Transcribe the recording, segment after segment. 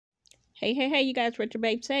Hey, you guys, Retro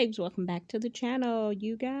Babe Saves. Welcome back to the channel.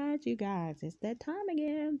 You guys, it's that time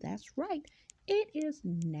again. That's right. It is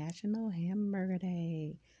National Hamburger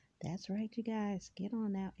Day. That's right, you guys. Get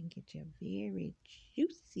on out and get your very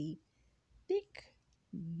juicy, thick,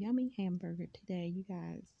 yummy hamburger today, you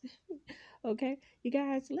guys. Okay, you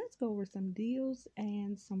guys, let's go over some deals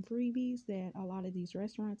and some freebies that a lot of these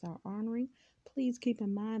restaurants are honoring. Please keep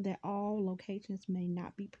in mind that all locations may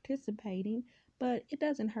not be participating, but it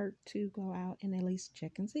doesn't hurt to go out and at least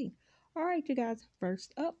check and see. All right, you guys,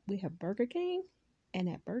 first up, we have Burger King. And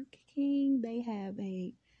at Burger King, they have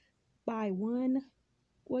a buy one,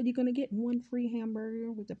 well, you're going to get one free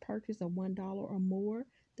hamburger with the purchase of $1 or more.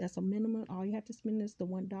 That's a minimum. All you have to spend is the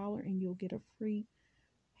 $1 and you'll get a free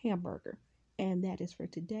hamburger. And that is for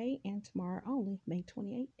today and tomorrow only, May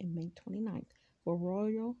 28th and May 29th. For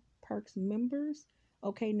Royal Perks members,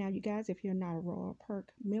 okay, now you guys, if you're not a Royal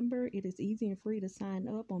Perk member, it is easy and free to sign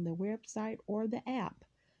up on the website or the app,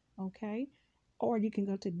 okay? Or you can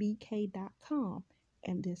go to bk.com.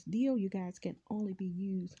 And this deal, you guys, can only be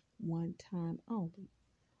used one time only.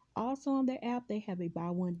 Also on their app, they have a buy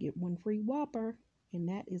one, get one free Whopper, and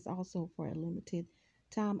that is also for a limited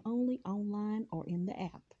time only online or in the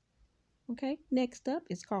app. Okay, next up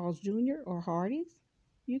is Carl's Jr. or Hardee's.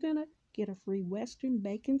 You're gonna get a free Western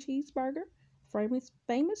bacon cheeseburger,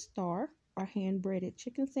 famous star, or hand breaded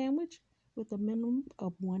chicken sandwich with a minimum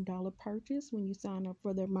of $1 purchase when you sign up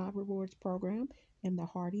for their My Rewards program in the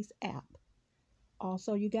Hardee's app.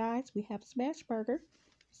 Also, you guys, we have Smash Burger.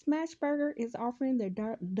 Smash Burger is offering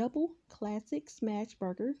their double classic Smash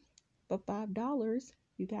Burger for $5,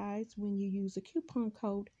 you guys, when you use the coupon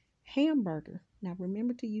code hamburger. Now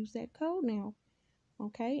remember to use that code now,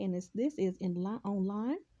 okay? And this is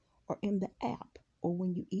online or in the app or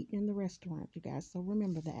when you eat in the restaurant, you guys. So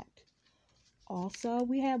remember that. Also,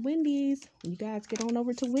 we have Wendy's. When you guys get on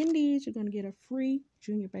over to Wendy's, you're going to get a free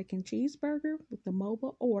junior bacon cheeseburger with the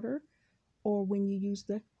mobile order or when you use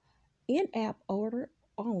the in-app order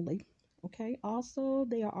only. Okay. Also,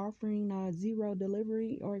 they are offering zero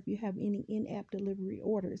delivery, or if you have any in-app delivery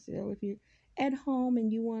orders. So if you're at home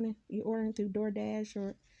and you're ordering through DoorDash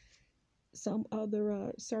or some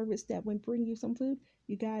other service that would bring you some food,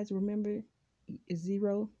 you guys remember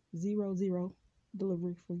zero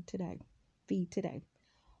delivery fee today.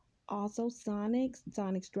 Also, Sonic's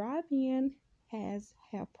Drive-In has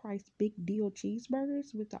have priced big deal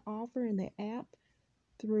cheeseburgers with the offer in the app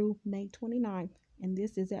through May 29th. And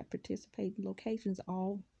this is at participating locations.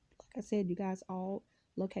 All, like I said, you guys, all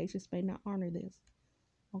locations may not honor this.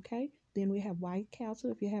 Okay. Then we have White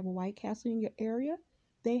Castle. If you have a White Castle in your area,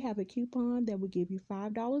 they have a coupon that will give you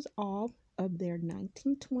 $5 off of their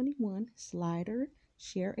 1921 slider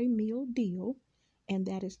share a meal deal. And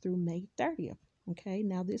that is through May 30th. Okay.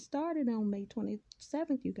 Now this started on May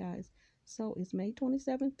 27th, you guys. So it's May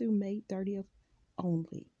 27th through May 30th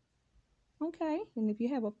only. Okay, and if you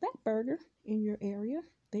have a fat burger in your area,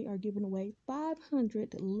 they are giving away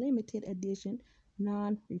 500 limited edition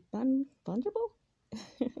non-refundable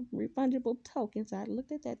refundable tokens. I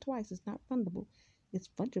looked at that twice. It's not fundable. It's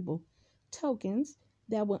fungible tokens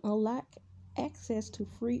that will unlock access to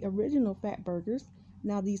free original fat burgers.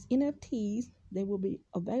 Now these NFTs, they will be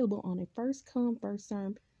available on a first come first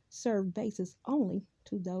served basis only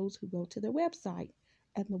to those who go to their website.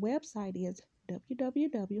 And the website is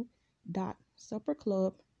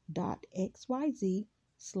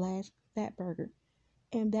www.supperclub.xyz/fatburger.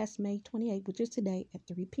 And that's May 28th, which is today at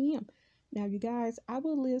 3 p.m. Now, you guys, I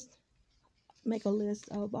will make a list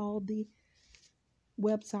of all the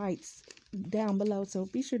websites down below. So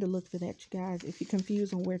be sure to look for that, you guys, if you're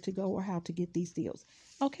confused on where to go or how to get these deals.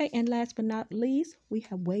 Okay, and last but not least, we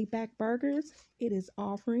have Wayback Burgers. It is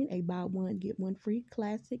offering a buy one, get one free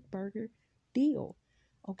classic burger deal.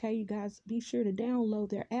 Okay, you guys, be sure to download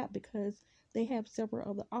their app because they have several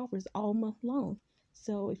other offers all month long.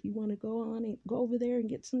 So if you want to go on and go over there and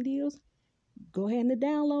get some deals, go ahead and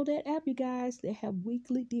download that app, you guys. They have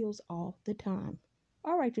weekly deals all the time.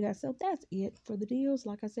 All right, you guys, so that's it for the deals.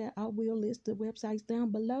 Like I said, I will list the websites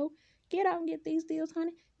down below. Get out and get these deals,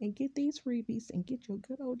 honey, and get these freebies and get your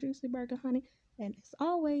good old juicy burger, honey. And as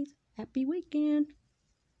always, happy weekend.